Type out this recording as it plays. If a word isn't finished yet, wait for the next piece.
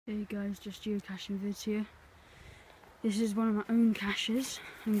Hey guys, just geocaching vids here. This is one of my own caches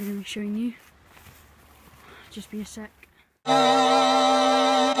I'm going to be showing you. Just be a sec.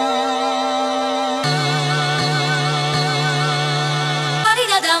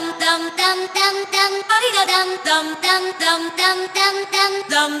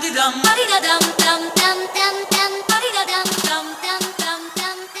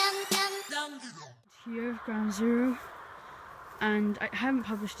 Here, ground zero. And I haven't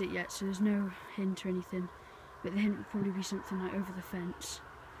published it yet, so there's no hint or anything, but the hint will probably be something like over the fence.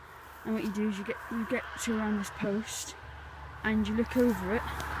 And what you do is you get to around this post and you look over it,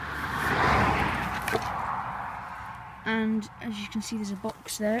 and as you can see there's a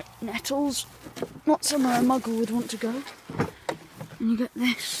box there, nettles, not somewhere a muggle would want to go. And you get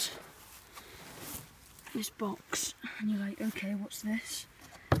this box and you're like, okay, what's this?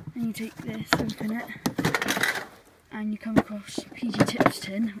 And you take this, open it, and you come across a PG Tips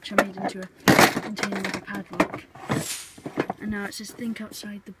tin, which I made into a container with a padlock. And now it says, think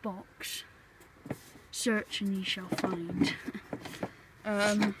outside the box, search and ye shall find.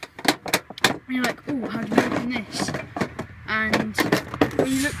 And you're like, oh, how do you open this? And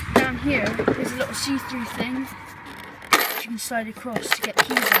when you look down here, there's a little see-through thing which you can slide across to get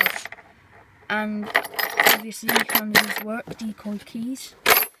keys out. And obviously none of these work, decoy keys.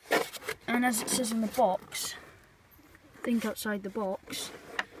 And as it says on the box, think outside the box,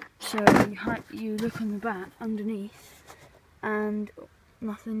 so you look on the back underneath and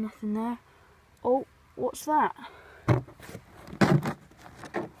nothing there. Oh, what's that?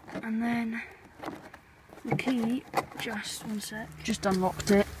 And then the key, just one sec, just unlocked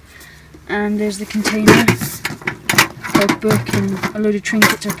it, and there's the container, a book and a load of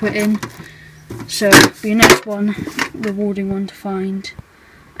trinkets I put in, so it'll be a nice one, rewarding one to find.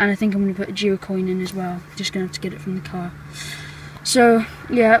 And I think I'm going to put a geocoin in as well. Just going to have to get it from the car. So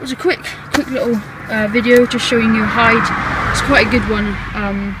yeah, it was a quick little video just showing you a hide. It's quite a good one.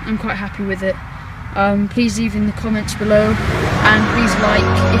 I'm quite happy with it. Please leave in the comments below, and please like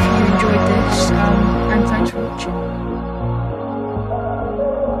if you enjoyed this.